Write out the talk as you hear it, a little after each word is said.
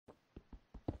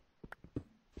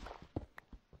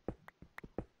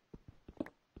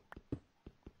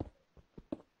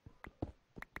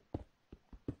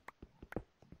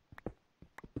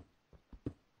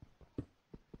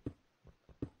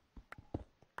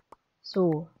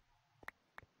So.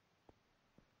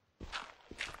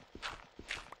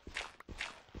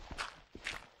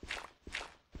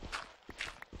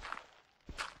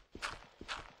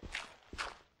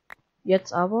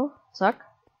 Jetzt aber, zack.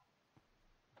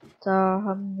 Da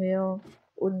haben wir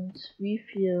und wie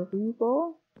viel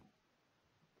rüber?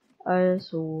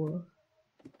 Also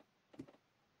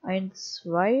 1,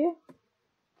 2.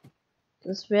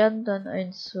 Das werden dann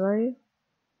 1, 2.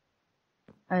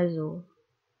 Also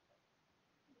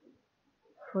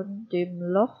von dem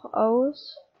Loch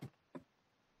aus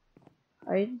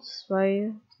 1,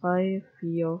 2, 3,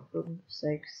 4, 5,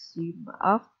 6, 7,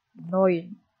 8,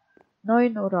 9.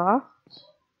 9 oder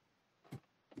 8.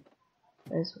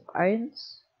 Also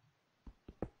 1,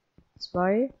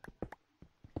 2,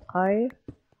 3,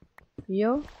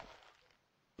 4,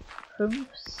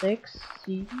 5, 6,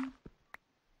 7,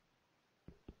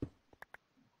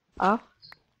 8,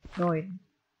 9.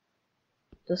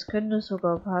 Das könnte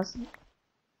sogar passen.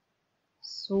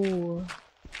 So.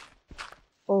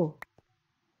 Oh.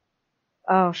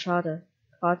 Ah, schade.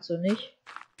 Gerade so nicht.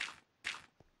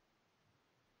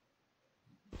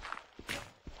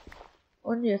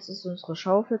 Und jetzt ist unsere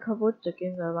Schaufel kaputt. Da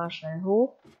gehen wir mal schnell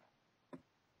hoch.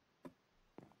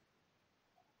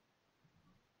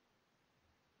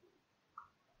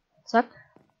 Zack.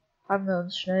 Haben wir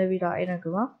uns schnell wieder eine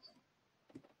gemacht.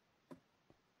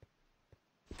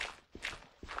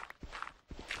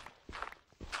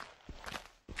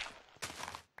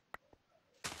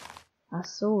 Ach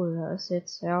so, da ist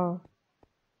jetzt, ja.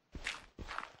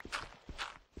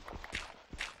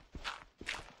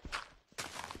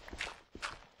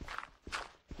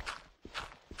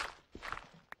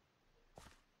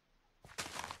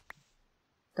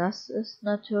 Das ist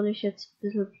natürlich jetzt ein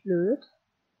bisschen blöd.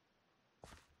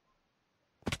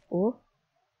 Oh.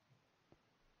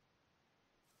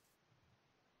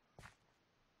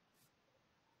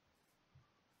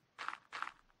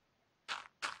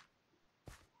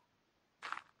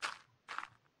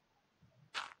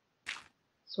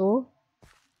 So.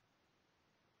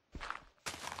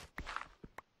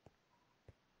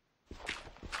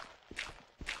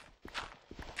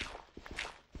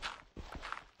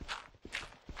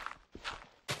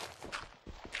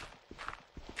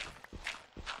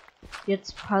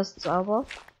 Jetzt passt's aber.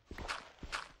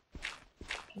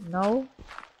 Genau.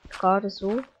 Gerade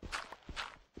so.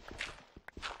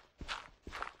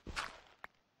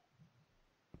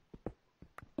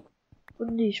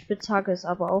 Und die Spitzhacke ist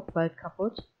aber auch bald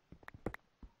kaputt.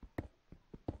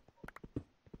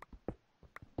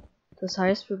 Das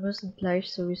heißt, wir müssen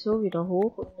gleich sowieso wieder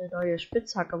hoch und eine neue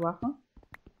Spitzhacke machen.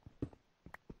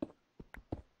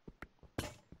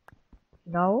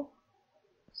 Genau.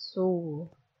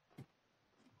 So.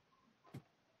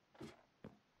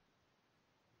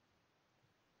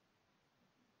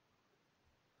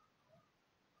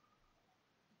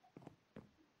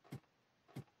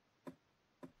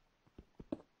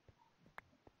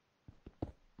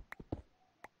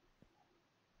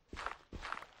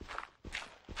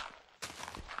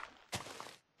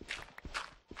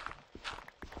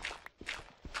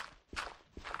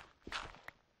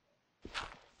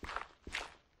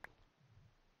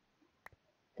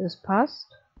 Das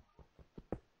passt.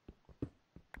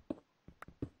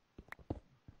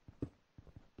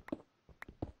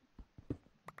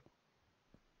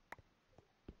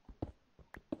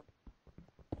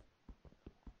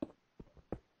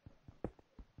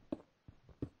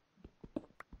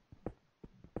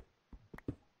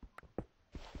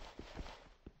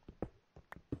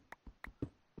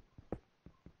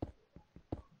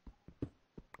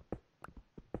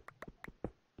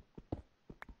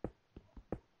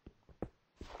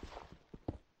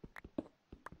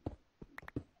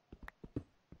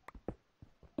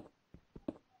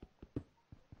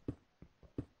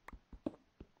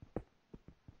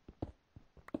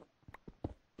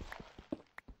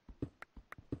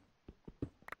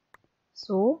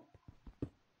 So.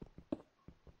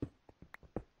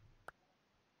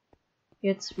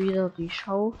 Jetzt wieder die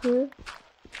Schaufel.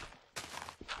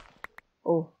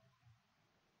 Oh.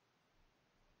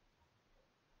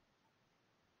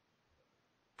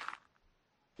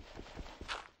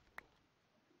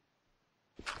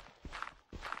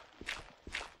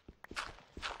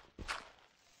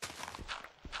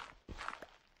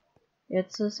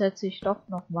 Jetzt setze ich doch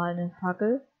noch mal eine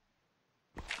Fackel.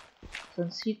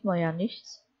 Sonst sieht man ja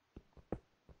nichts.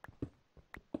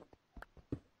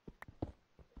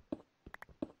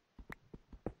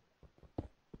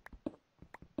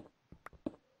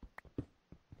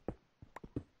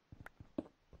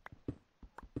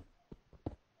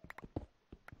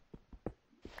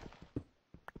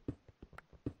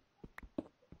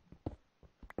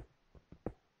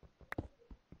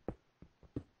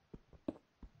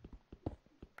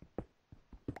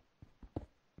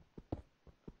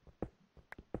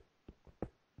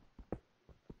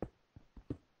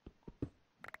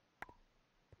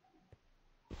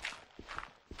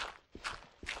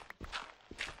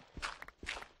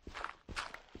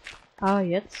 Ah,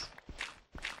 jetzt.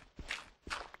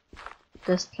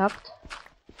 Das klappt.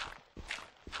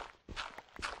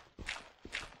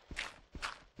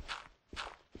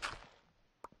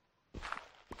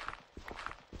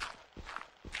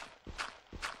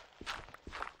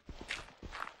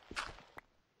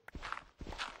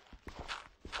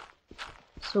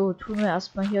 So, tun wir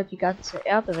erstmal hier die ganze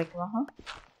Erde wegmachen.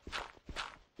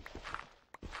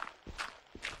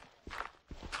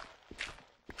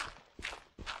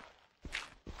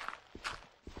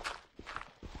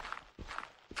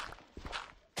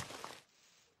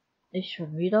 Nicht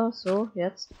schon wieder, so,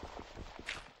 jetzt.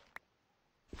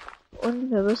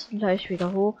 Und wir müssen gleich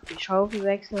wieder hoch, die Schaufel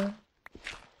wechseln.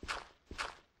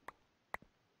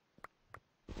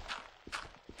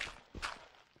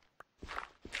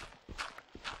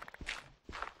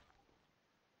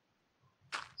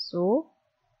 So.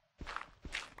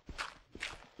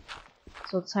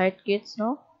 Zur Zeit geht's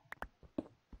noch.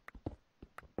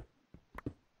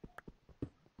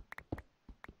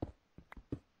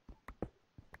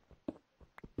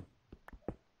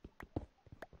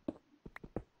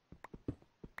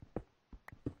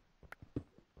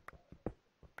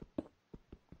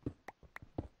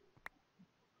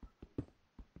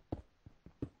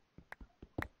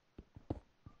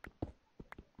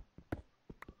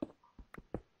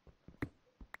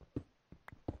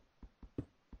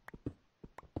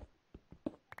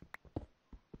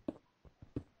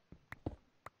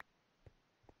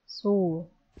 So.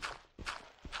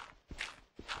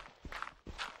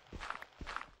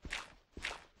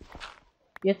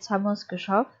 Jetzt haben wir es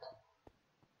geschafft.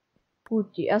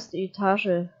 Gut, die erste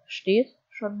Etage steht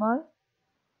schon mal.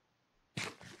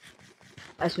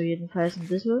 Also jedenfalls ein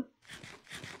bisschen.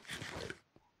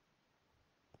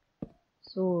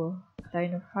 So,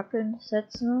 kleine Fackeln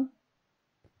setzen.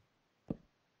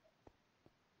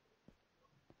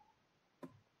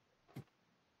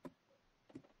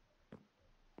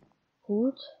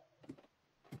 Gut.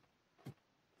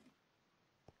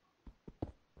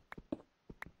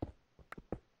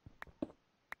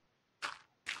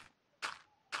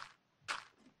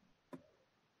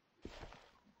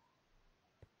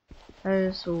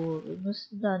 Also, wir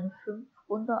müssten dann 5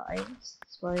 runter. 1,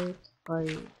 2, 3,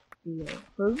 4,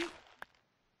 5.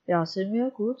 Ja, sind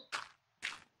wir, gut.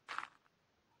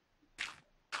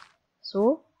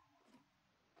 So.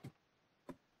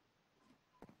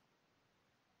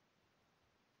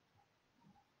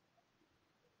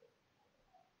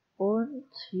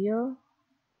 Und hier.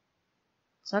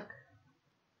 Zack.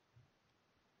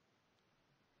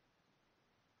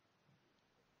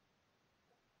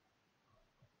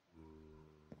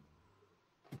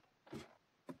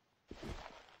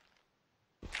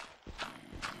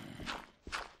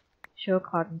 Ich höre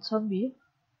gerade einen Zombie.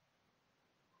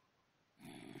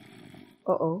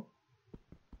 Oh oh.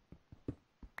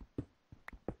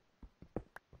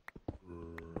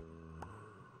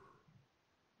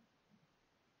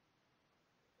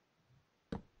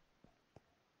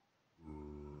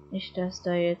 Nicht, dass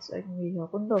der jetzt irgendwie hier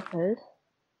runterfällt.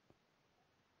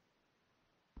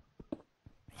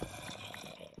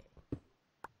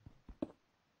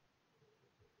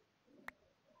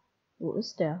 Wo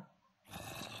ist der?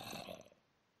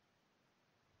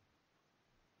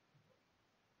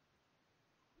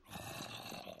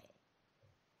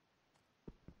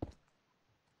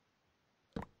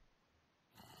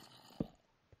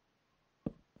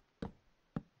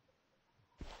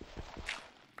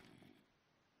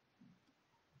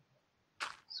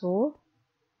 So.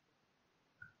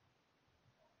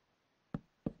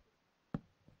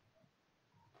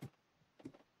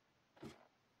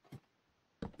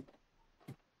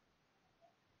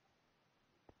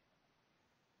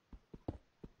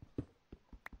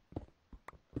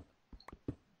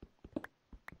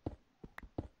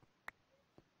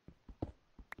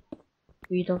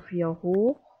 Wieder 4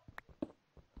 hoch.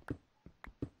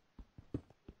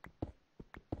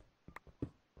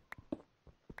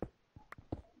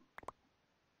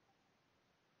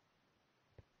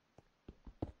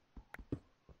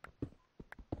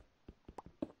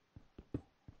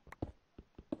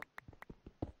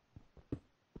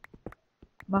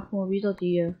 Machen wir wieder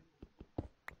die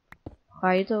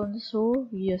Breite und so,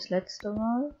 wie das letzte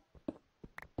Mal.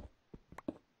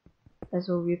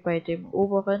 Also wie bei dem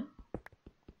oberen.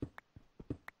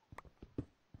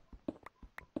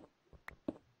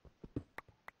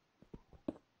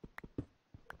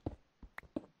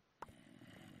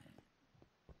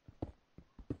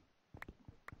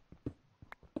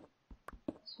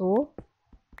 So.